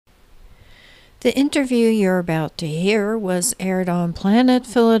The interview you're about to hear was aired on Planet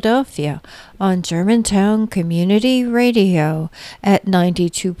Philadelphia on Germantown Community Radio at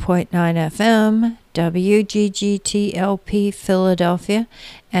 92.9 FM, WGGTLP Philadelphia,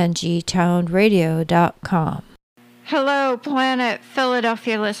 and gtownradio.com. Hello, Planet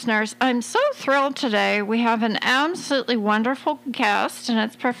Philadelphia listeners. I'm so thrilled today. We have an absolutely wonderful guest, and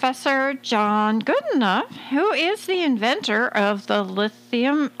it's Professor John Goodenough, who is the inventor of the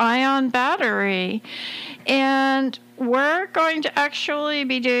lithium-ion battery. And we're going to actually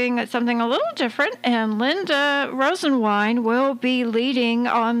be doing something a little different, and Linda Rosenwein will be leading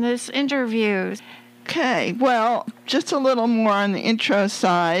on this interview. Okay, well, just a little more on the intro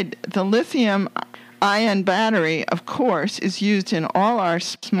side. The lithium-ion battery, of course, is used in all our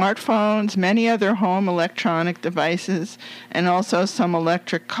smartphones, many other home electronic devices, and also some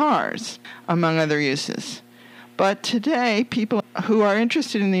electric cars, among other uses. But today, people who are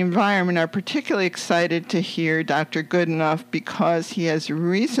interested in the environment are particularly excited to hear Dr. Goodenough because he has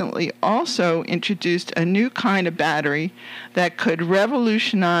recently also introduced a new kind of battery that could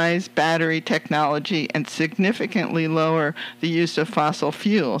revolutionize battery technology and significantly lower the use of fossil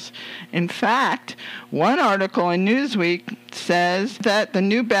fuels. In fact, one article in Newsweek says that the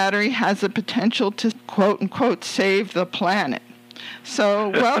new battery has the potential to, quote-unquote, save the planet. So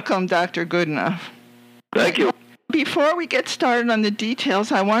welcome, Dr. Goodenough. Thank you. Before we get started on the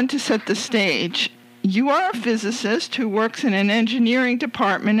details, I wanted to set the stage. You are a physicist who works in an engineering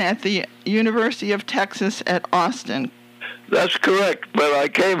department at the University of Texas at Austin. That's correct, but I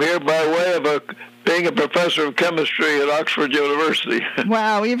came here by way of being a professor of chemistry at Oxford University.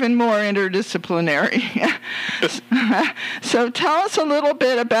 Wow, even more interdisciplinary. So tell us a little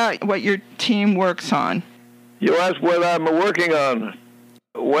bit about what your team works on. You asked what I'm working on.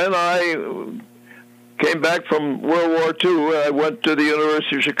 When I came back from World War II, I went to the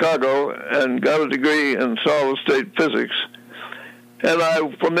University of Chicago and got a degree in solid-state physics. And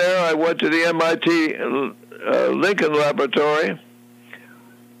from there, I went to the MIT Lincoln Laboratory,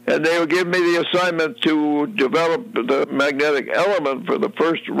 and they would give me the assignment to develop the magnetic element for the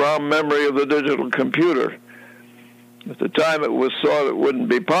first ROM memory of the digital computer. At the time, it was thought it wouldn't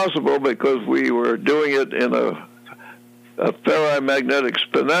be possible because we were doing it in a ferrimagnetic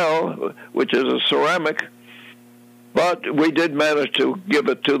spinel, which is a ceramic, but we did manage to give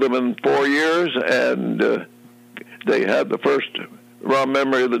it to them in 4 years, and they had the first ROM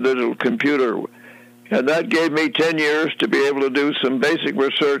memory of the digital computer. And that gave me 10 years to be able to do some basic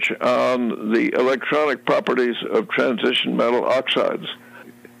research on the electronic properties of transition metal oxides.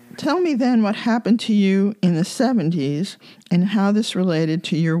 Tell me then what happened to you in the 70s and how this related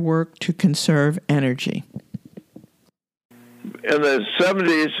to your work to conserve energy. In the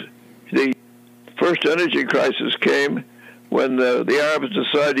 70s, the first energy crisis came when the Arabs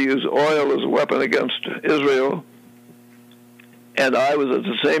decided to use oil as a weapon against Israel. And I was at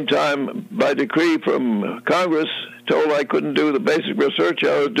the same time, by decree from Congress, told I couldn't do the basic research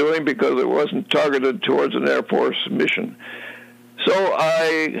I was doing because it wasn't targeted towards an Air Force mission. So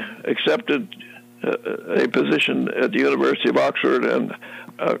I accepted a position at the University of Oxford, and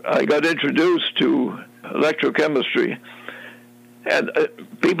I got introduced to electrochemistry. And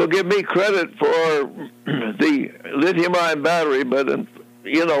people give me credit for the lithium-ion battery, but,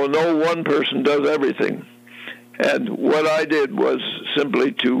 no one person does everything. And what I did was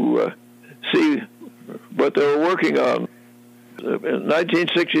simply to see what they were working on. In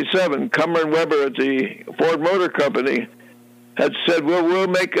 1967, Cummer and Weber at the Ford Motor Company had said, well, we'll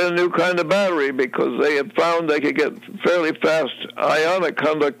make a new kind of battery because they had found they could get fairly fast ionic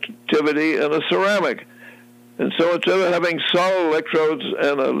conductivity in a ceramic. And so instead of having solid electrodes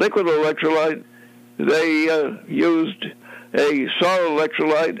and a liquid electrolyte, they used a solid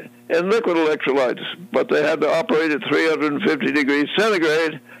electrolyte and liquid electrolytes. But they had to operate at 350 degrees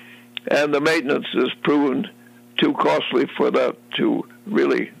centigrade, and the maintenance is proven too costly for that to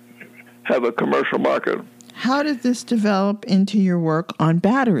really have a commercial market. How did this develop into your work on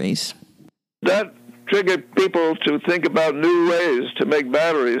batteries? That triggered people to think about new ways to make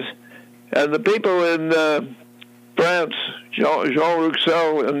batteries. And the people in France, Jean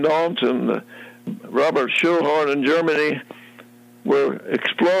Rouxel in Nantes and Robert Schulhorn in Germany, were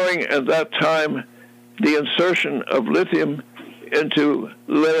exploring at that time the insertion of lithium into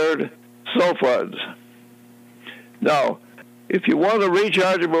layered sulfides. Now, if you want a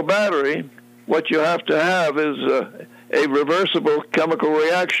rechargeable battery, what you have to have is a reversible chemical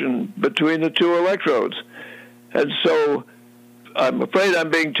reaction between the two electrodes. And so I'm afraid I'm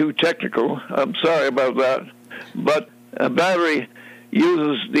being too technical. I'm sorry about that. But a battery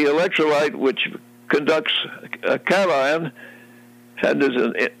uses the electrolyte, which conducts a cation, and is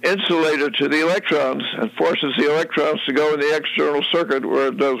an insulator to the electrons and forces the electrons to go in the external circuit where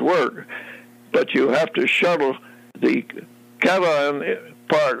it does work. But you have to shuttle the cation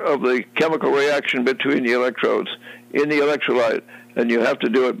part of the chemical reaction between the electrodes in the electrolyte, and you have to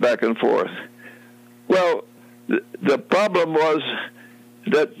do it back and forth. Well, the problem was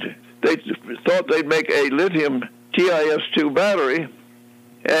that they thought they'd make a lithium TiS2 battery,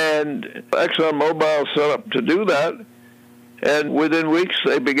 and ExxonMobil set up to do that. And within weeks,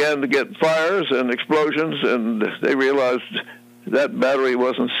 they began to get fires and explosions, and they realized that battery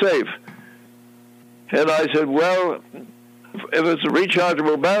wasn't safe. And I said, well, if it's a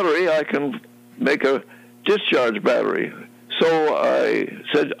rechargeable battery, I can make a discharge battery. So I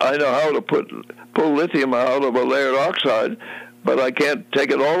said, I know how to pull lithium out of a layered oxide, but I can't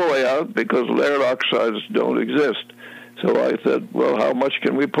take it all the way out because layered oxides don't exist. So I said, well, how much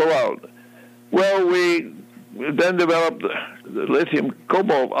can we pull out? Well, we then developed the lithium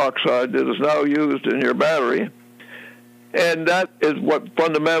cobalt oxide that is now used in your battery, and that is what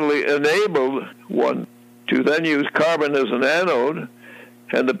fundamentally enabled one to then use carbon as an anode.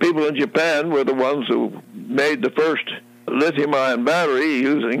 And the people in Japan were the ones who made the first lithium-ion battery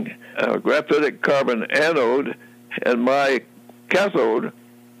using a graphitic carbon anode and my cathode,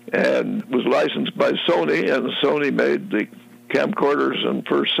 and was licensed by Sony, and Sony made the camcorders and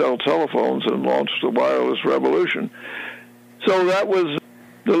first cell telephones and launched the wireless revolution. So that was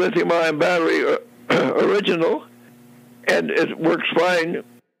the lithium-ion battery original, and it works fine.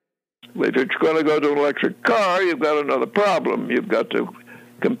 If you're going to go to an electric car, you've got another problem. You've got to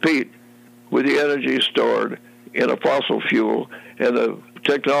compete with the energy stored in a fossil fuel and a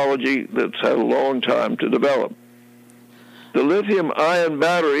technology that's had a long time to develop. The lithium-ion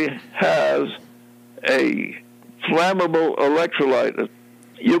battery has a flammable electrolyte.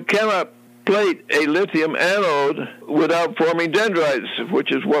 You cannot plate a lithium anode without forming dendrites,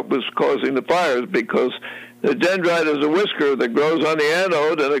 which is what was causing the fires, because the dendrite is a whisker that grows on the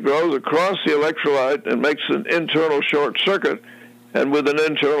anode, and it grows across the electrolyte and makes an internal short circuit. And with an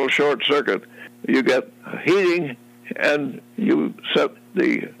internal short circuit, you get heating, and you set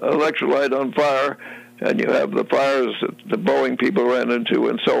the electrolyte on fire, and you have the fires that the Boeing people ran into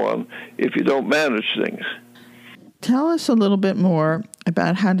and so on if you don't manage things. Tell us a little bit more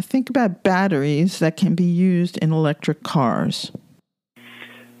about how to think about batteries that can be used in electric cars.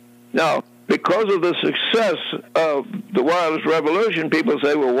 Now, because of the success of the wireless revolution, people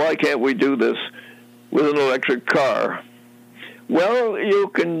say, well, why can't we do this with an electric car? Well, you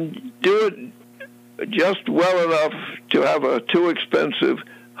can do it just well enough to have a too expensive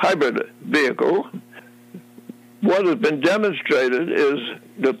hybrid vehicle. What has been demonstrated is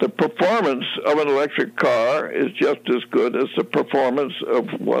that the performance of an electric car is just as good as the performance of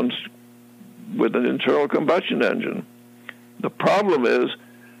one's with an internal combustion engine. The problem is,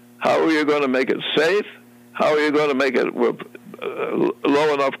 how are you going to make it safe? How are you going to make it with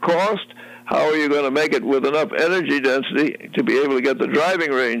low enough cost? How are you going to make it with enough energy density to be able to get the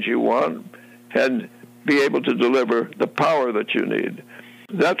driving range you want and be able to deliver the power that you need?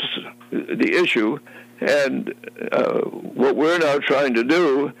 That's the issue. And what we're now trying to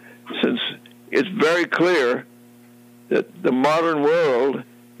do, since it's very clear that the modern world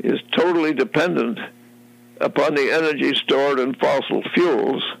is totally dependent upon the energy stored in fossil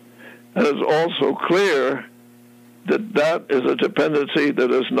fuels, and it's also clear that that is a dependency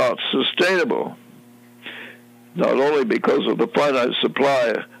that is not sustainable, not only because of the finite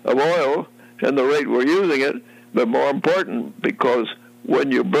supply of oil and the rate we're using it, but more important, because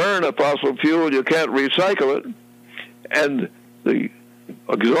when you burn a fossil fuel, you can't recycle it, and the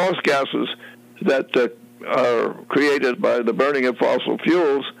exhaust gases that are created by the burning of fossil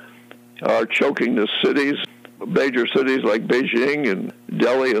fuels are choking the cities, major cities like Beijing and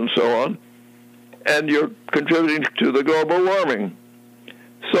Delhi and so on, and you're contributing to the global warming.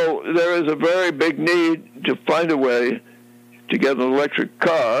 So there is a very big need to find a way to get an electric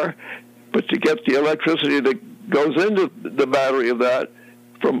car, but to get the electricity that goes into the battery of that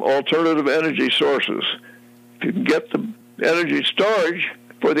from alternative energy sources. If you can get the energy storage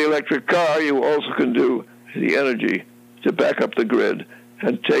for the electric car, you also can do the energy to back up the grid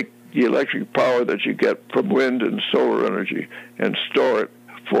and take the electric power that you get from wind and solar energy and store it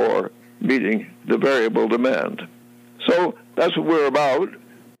for meeting the variable demand. So that's what we're about.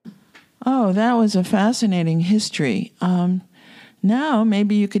 Oh, that was a fascinating history. Now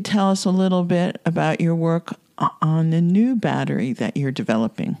maybe you could tell us a little bit about your work on the new battery that you're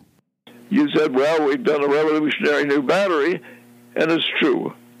developing. You said, well, we've done a revolutionary new battery, and it's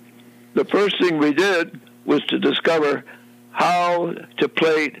true. The first thing we did was to discover how to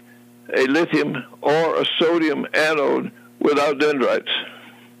plate a lithium or a sodium anode without dendrites.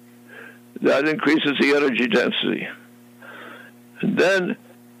 That increases the energy density. And then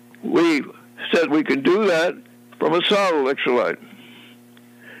we said we can do that from a solid electrolyte.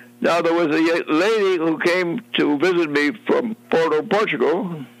 Now, there was a lady who came to visit me from Porto,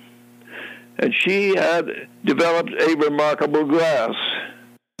 Portugal, and she had developed a remarkable glass.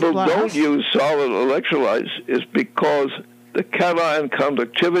 People don't use solid electrolytes is because the cation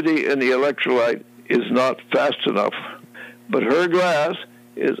conductivity in the electrolyte is not fast enough. But her glass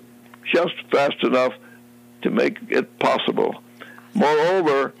is just fast enough to make it possible.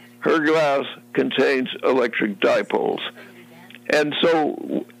 Moreover, her glass contains electric dipoles. And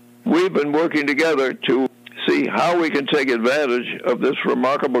so we've been working together to see how we can take advantage of this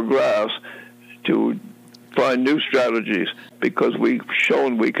remarkable glass to find new strategies, because we've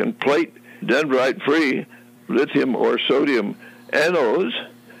shown we can plate dendrite-free lithium or sodium anodes,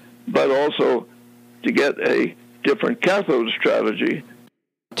 but also to get a different cathode strategy.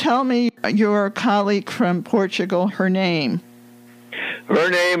 Tell me your colleague from Portugal, her name. Her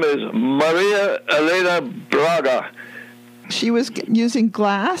name is Maria Elena Braga. She was using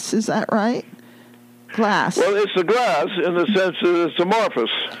glass, is that right? Glass. Well, it's a glass in the sense that it's amorphous.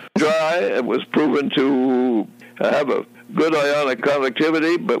 Dry, it was proven to have a good ionic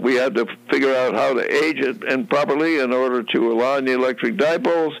conductivity, but we had to figure out how to age it and properly in order to align the electric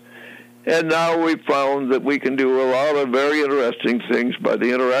dipoles. And now we've found that we can do a lot of very interesting things by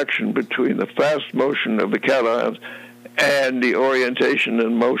the interaction between the fast motion of the cations and the orientation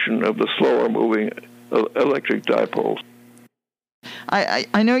and motion of the slower moving electric dipoles.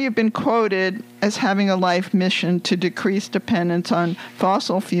 I know you've been quoted as having a life mission to decrease dependence on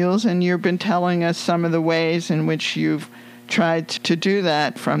fossil fuels, and you've been telling us some of the ways in which you've tried to do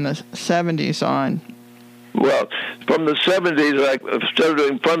that from the 70s on. Well, from the 70s, I started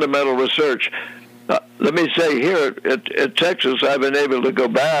doing fundamental research. Let me say here at Texas, I've been able to go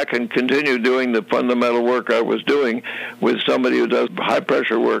back and continue doing the fundamental work I was doing with somebody who does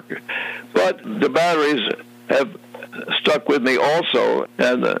high-pressure work. But the batteries have stuck with me also,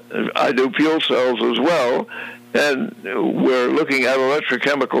 and I do fuel cells as well, and we're looking at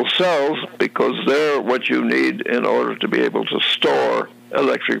electrochemical cells because they're what you need in order to be able to store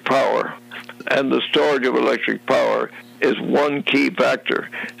electric power. And the storage of electric power is one key factor.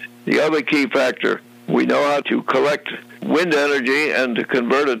 The other key factor, we know how to collect wind energy and to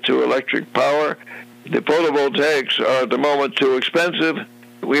convert it to electric power. The photovoltaics are at the moment too expensive.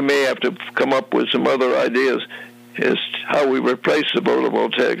 We may have to come up with some other ideas as to how we replace the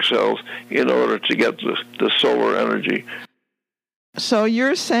photovoltaic cells in order to get the solar energy. So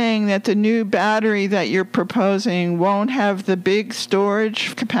you're saying that the new battery that you're proposing won't have the big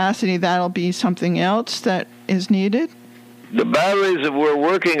storage capacity, that'll be something else that is needed? The batteries that we're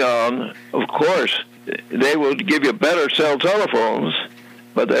working on, of course, they will give you better cell telephones,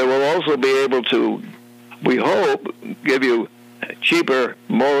 but they will also be able to, we hope, give you cheaper,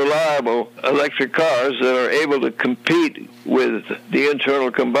 more reliable electric cars that are able to compete with the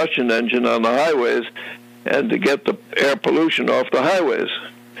internal combustion engine on the highways and to get the air pollution off the highways.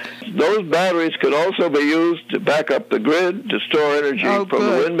 Those batteries can also be used to back up the grid, to store energy from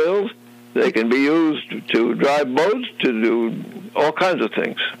the windmills. They can be used to drive boats, to do all kinds of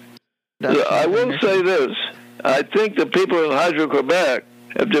things. I will say this. I think the people in Hydro-Quebec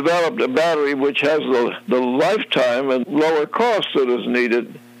have developed a battery which has the lifetime and lower cost that is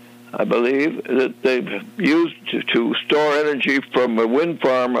needed, I believe, that they've used to store energy from a wind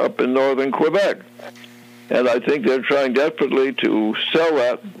farm up in northern Quebec. And I think they're trying desperately to sell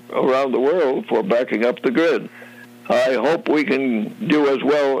that around the world for backing up the grid. I hope we can do as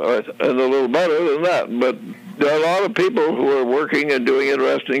well and a little better than that. But there are a lot of people who are working and doing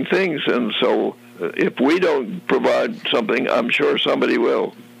interesting things, and so if we don't provide something, I'm sure somebody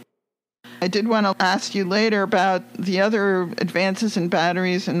will. I did want to ask you later about the other advances in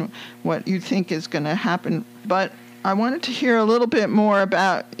batteries and what you think is going to happen, but I wanted to hear a little bit more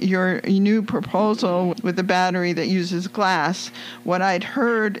about your new proposal with the battery that uses glass. What I'd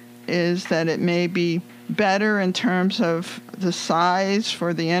heard is that it may be better in terms of the size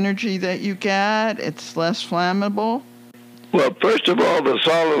for the energy that you get. It's less flammable. Well, first of all, the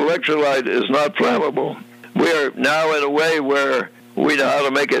solid electrolyte is not flammable. We are now in a way where we know how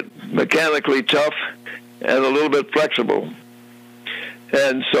to make it mechanically tough and a little bit flexible.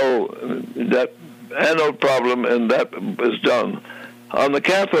 And so that anode problem, and that is done. On the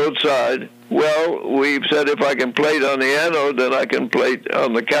cathode side, well, we've said if I can plate on the anode, then I can plate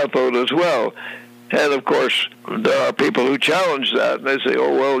on the cathode as well. And, of course, there are people who challenge that. And they say,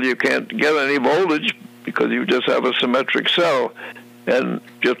 oh, well, you can't get any voltage because you just have a symmetric cell. And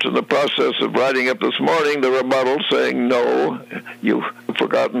just in the process of writing up this morning, the rebuttal saying, no, you've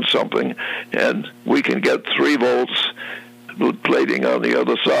forgotten something, and we can get 3 volts plating on the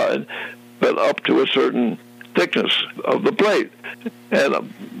other side, but up to a certain thickness of the plate.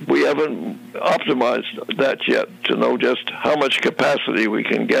 And we haven't optimized that yet to know just how much capacity we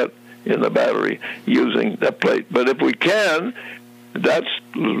can get in the battery using that plate. But if we can, that's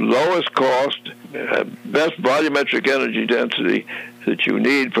lowest cost, best volumetric energy density that you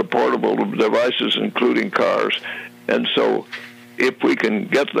need for portable devices, including cars. And so if we can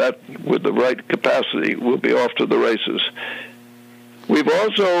get that with the right capacity, we'll be off to the races. We've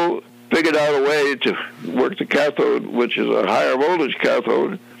also figured out a way to work the cathode, which is a higher voltage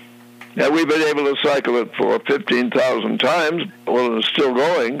cathode, and we've been able to cycle it for 15,000 times. Well, it's still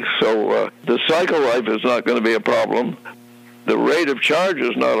going, so the cycle life is not going to be a problem. The rate of charge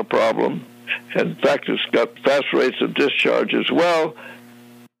is not a problem. In fact, it's got fast rates of discharge as well.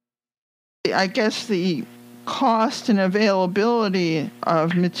 I guess the cost and availability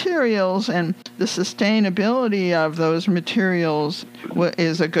of materials and the sustainability of those materials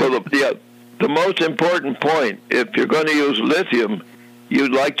is a good... Well, the most important point, if you're going to use lithium,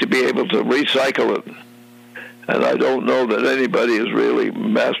 you'd like to be able to recycle it. And I don't know that anybody has really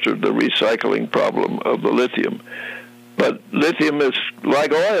mastered the recycling problem of the lithium. But lithium is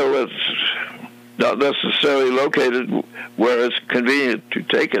like oil. It's not necessarily located where it's convenient to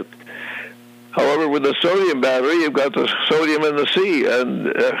take it. However, with the sodium battery, you've got the sodium in the sea,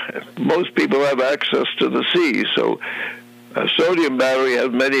 and most people have access to the sea. So a sodium battery has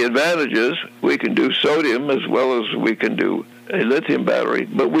many advantages. We can do sodium as well as we can do a lithium battery,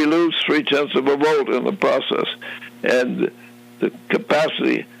 but we lose 0.3 of a volt in the process, and the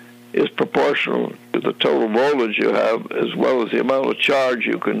capacity is proportional to the total voltage you have as well as the amount of charge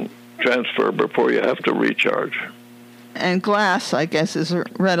you can transfer before you have to recharge. And glass, I guess, is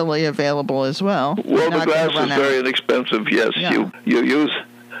readily available as well. Well, the glass is very inexpensive, yes. Yeah. You use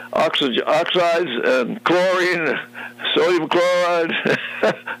oxides and chlorine, sodium chloride.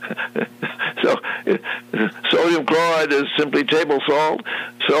 So sodium chloride is simply table salt.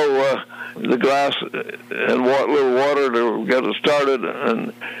 So the glass and little water to get it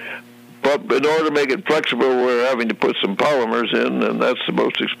started. But in order to make it flexible, we're having to put some polymers in, and that's the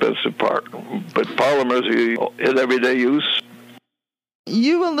most expensive part. But polymers are in everyday use.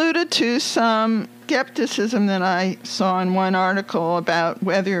 You alluded to some skepticism that I saw in one article about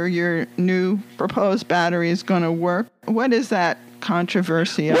whether your new proposed battery is going to work. What is that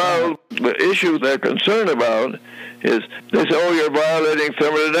controversy about? Well, the issue they're concerned about is they say, oh, you're violating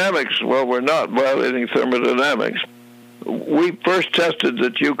thermodynamics. Well, we're not violating thermodynamics. We first tested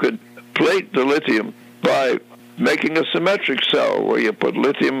that you could plate the lithium by making a symmetric cell where you put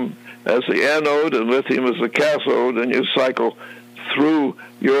lithium as the anode and lithium as the cathode, and you cycle through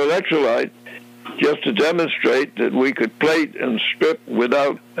your electrolyte just to demonstrate that we could plate and strip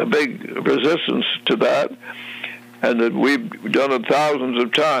without a big resistance to that, and that we've done it thousands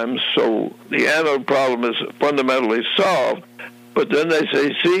of times, so the anode problem is fundamentally solved. But then they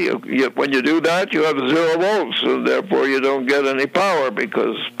say, see, when you do that, you have 0 volts, and therefore you don't get any power,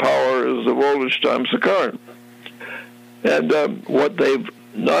 because power is the voltage times the current. And what they've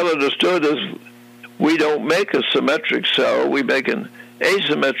not understood is we don't make a symmetric cell. We make an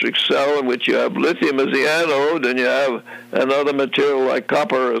asymmetric cell in which you have lithium as the anode, and you have another material like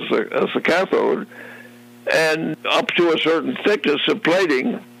copper as the cathode. And up to a certain thickness of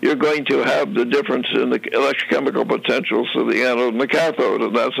plating, you're going to have the difference in the electrochemical potentials of the anode and the cathode,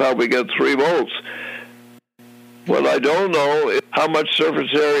 and that's how we get 3 volts. What I don't know is how much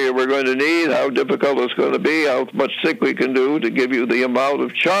surface area we're going to need, how difficult it's going to be, how much thick we can do to give you the amount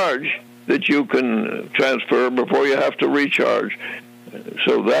of charge that you can transfer before you have to recharge.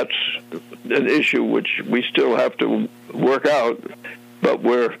 So that's an issue which we still have to work out, but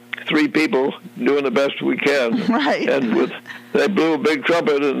we're 3 people doing the best we can. Right. And they blew a big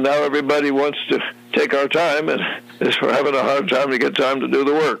trumpet, and now everybody wants to take our time, and we're having a hard time to get time to do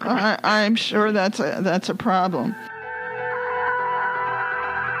the work. I'm sure that's a problem.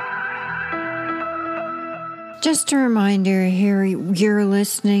 Just a reminder here, you're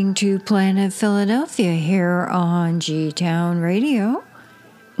listening to Planet Philadelphia here on G-Town Radio.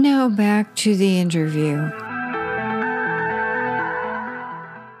 Now back to the interview.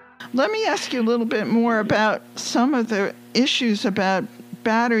 Let me ask you a little bit more about some of the issues about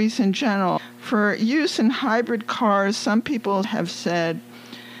batteries in general. For use in hybrid cars, some people have said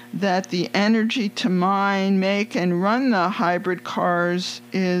that the energy to mine, make, and run the hybrid cars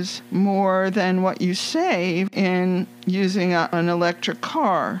is more than what you save in using an electric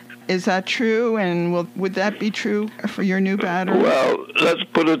car. Is that true, and would that be true for your new battery? Well, let's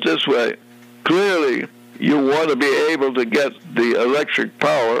put it this way. Clearly, you want to be able to get the electric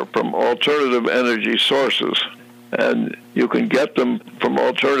power from alternative energy sources, and you can get them from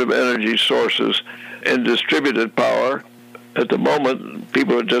alternative energy sources in distributed power. At the moment,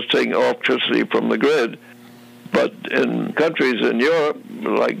 people are just taking electricity from the grid, but in countries in Europe,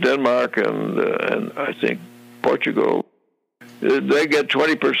 like Denmark and I think Portugal, they get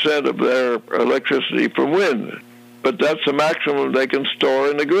 20% of their electricity from wind, but that's the maximum they can store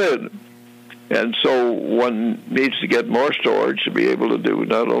in the grid. And so one needs to get more storage to be able to do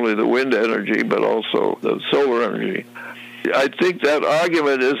not only the wind energy, but also the solar energy. I think that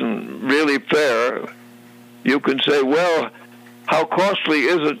argument isn't really fair. You can say, well, how costly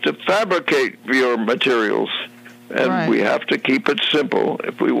is it to fabricate your materials? And right. We have to keep it simple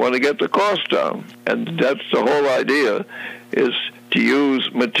if we want to get the cost down. And that's the whole idea, is to use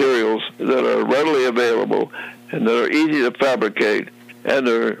materials that are readily available and that are easy to fabricate and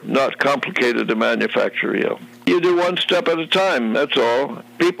are not complicated to manufacture. You do one step at a time, that's all.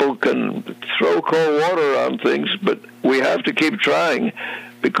 People can throw cold water on things, but we have to keep trying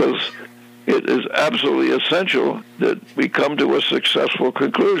because it is absolutely essential that we come to a successful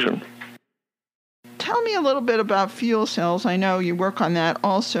conclusion. Tell me a little bit about fuel cells. I know you work on that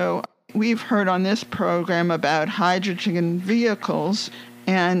also. We've heard on this program about hydrogen vehicles.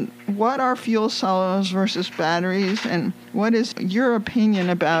 And what are fuel cells versus batteries? And what is your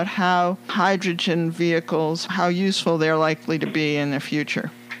opinion about how hydrogen vehicles, how useful they're likely to be in the future?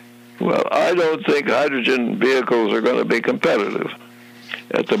 Well, I don't think hydrogen vehicles are going to be competitive.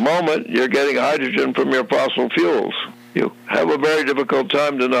 At the moment, you're getting hydrogen from your fossil fuels. You have a very difficult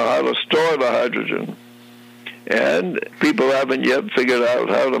time to know how to store the hydrogen. And people haven't yet figured out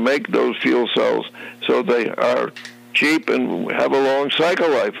how to make those fuel cells so they are cheap and have a long cycle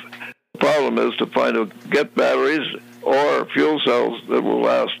life. The problem is to get batteries or fuel cells that will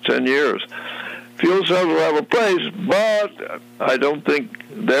last 10 years. Fuel cells will have a place, but I don't think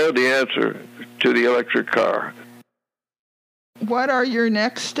they're the answer to the electric car. What are your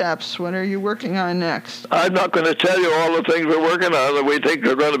next steps? What are you working on next? I'm not going to tell you all the things we're working on that we think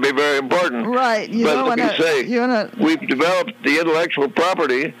are going to be very important. Right. But let me say, we've developed the intellectual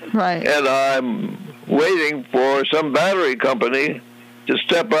property, right, and I'm waiting for some battery company to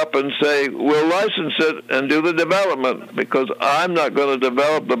step up and say, we'll license it and do the development, because I'm not going to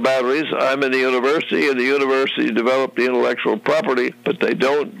develop the batteries. I'm in the university, and the university developed the intellectual property, but they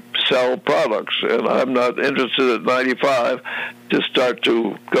don't sell products, and I'm not interested at 95 to start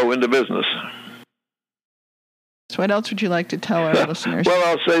to go into business. So what else would you like to tell our listeners? Well,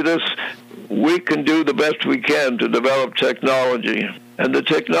 I'll say this. We can do the best we can to develop technology, and the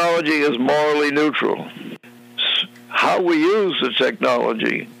technology is morally neutral. How we use the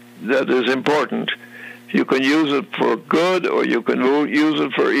technology, that is important. You can use it for good or you can use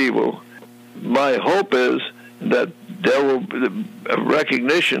it for evil. My hope is that there will be a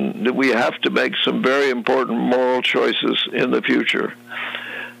recognition that we have to make some very important moral choices in the future.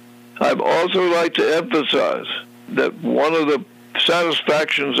 I'd also like to emphasize that one of the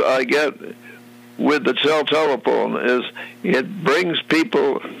satisfactions I get with the cell telephone is it brings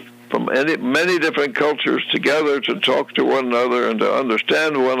people from many different cultures together to talk to one another and to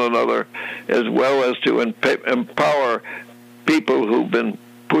understand one another, as well as to empower people who've been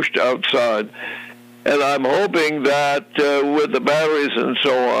pushed outside. And I'm hoping that with the batteries and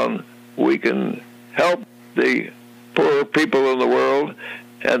so on, we can help the poor people in the world.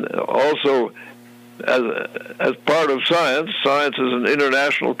 And also, as part of science is an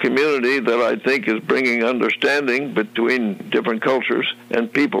international community that I think is bringing understanding between different cultures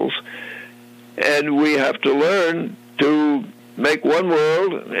and peoples. And we have to learn to make one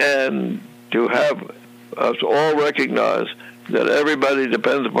world and to have us all recognize that everybody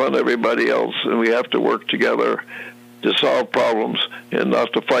depends upon everybody else, and we have to work together to solve problems and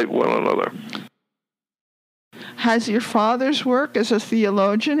not to fight one another. Has your father's work as a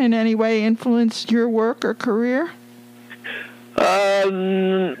theologian in any way influenced your work or career?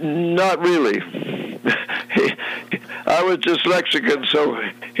 Not really. I was dyslexic, and so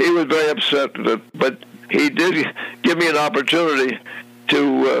he was very upset with it. But he did give me an opportunity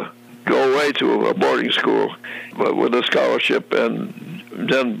to go away to a boarding school with a scholarship, and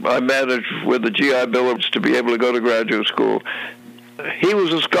then I managed with the GI Bill to be able to go to graduate school. He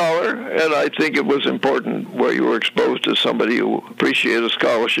was a scholar, and I think it was important where you were exposed to somebody who appreciated a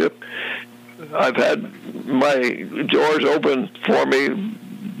scholarship. I've had my doors open for me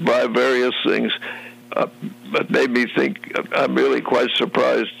by various things. It made me think, I'm really quite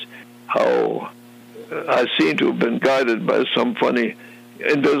surprised how I seem to have been guided by some funny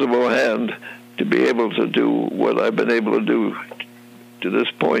invisible hand to be able to do what I've been able to do to this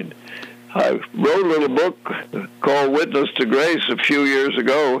point. I wrote a little book called Witness to Grace a few years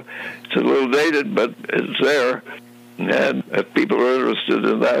ago. It's a little dated, but it's there. And if people are interested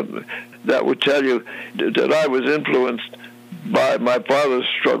in that, that would tell you that I was influenced by my father's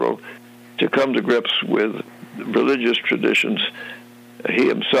struggle to come to grips with religious traditions. He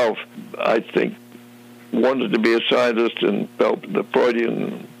himself, I think, wanted to be a scientist and felt the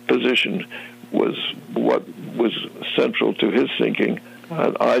Freudian position was what was central to his thinking.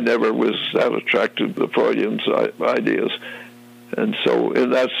 I never was that attracted to the Freudian ideas. And so in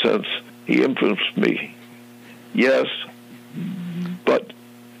that sense, he influenced me. Yes, but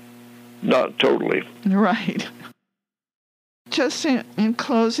not totally. Right. Just in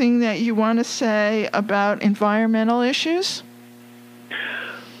closing, that you want to say about environmental issues?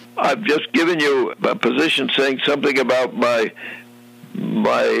 I've just given you a position saying something about my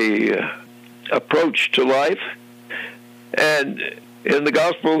approach to life. And in the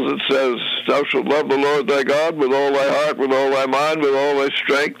Gospels it says, thou shalt love the Lord thy God with all thy heart, with all thy mind, with all thy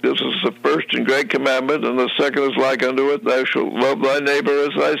strength. This is the first and great commandment, and the second is like unto it, thou shalt love thy neighbor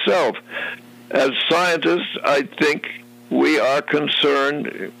as thyself. As scientists, I think we are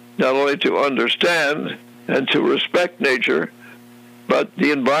concerned not only to understand and to respect nature, but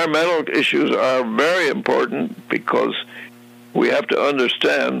the environmental issues are very important because we have to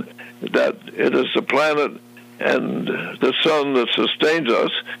understand that it is the planet and the sun that sustains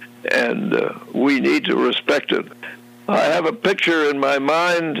us, and we need to respect it. I have a picture in my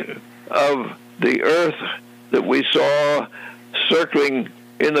mind of the Earth that we saw circling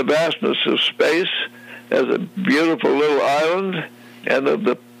in the vastness of space as a beautiful little island, and of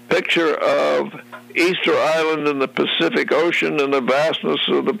the picture of Easter Island in the Pacific Ocean and the vastness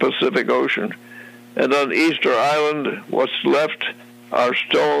of the Pacific Ocean. And on Easter Island, what's left are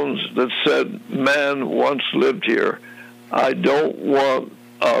stones that said, man once lived here. I don't want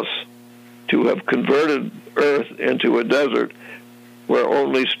us to have converted Earth into a desert where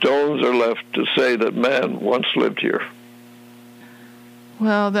only stones are left to say that man once lived here.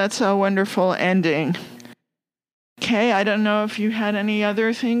 Well, that's a wonderful ending. Okay, I don't know if you had any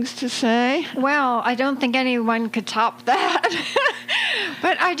other things to say. Well, I don't think anyone could top that.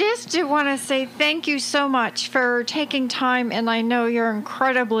 But I just do want to say thank you so much for taking time, and I know your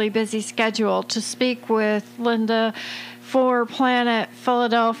incredibly busy schedule, to speak with Linda for Planet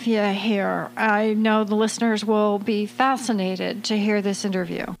Philadelphia here. I know the listeners will be fascinated to hear this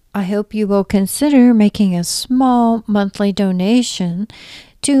interview. I hope you will consider making a small monthly donation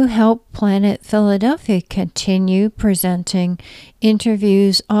to help Planet Philadelphia continue presenting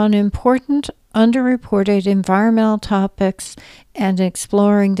interviews on important underreported environmental topics and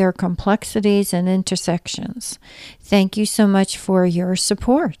exploring their complexities and intersections. Thank you so much for your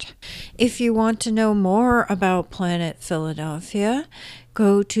support. If you want to know more about Planet Philadelphia,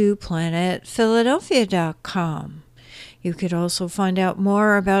 go to planetphiladelphia.com. You could also find out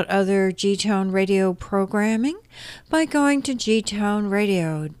more about other G-Town Radio programming by going to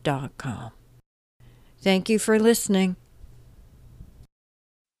gtownradio.com. Thank you for listening.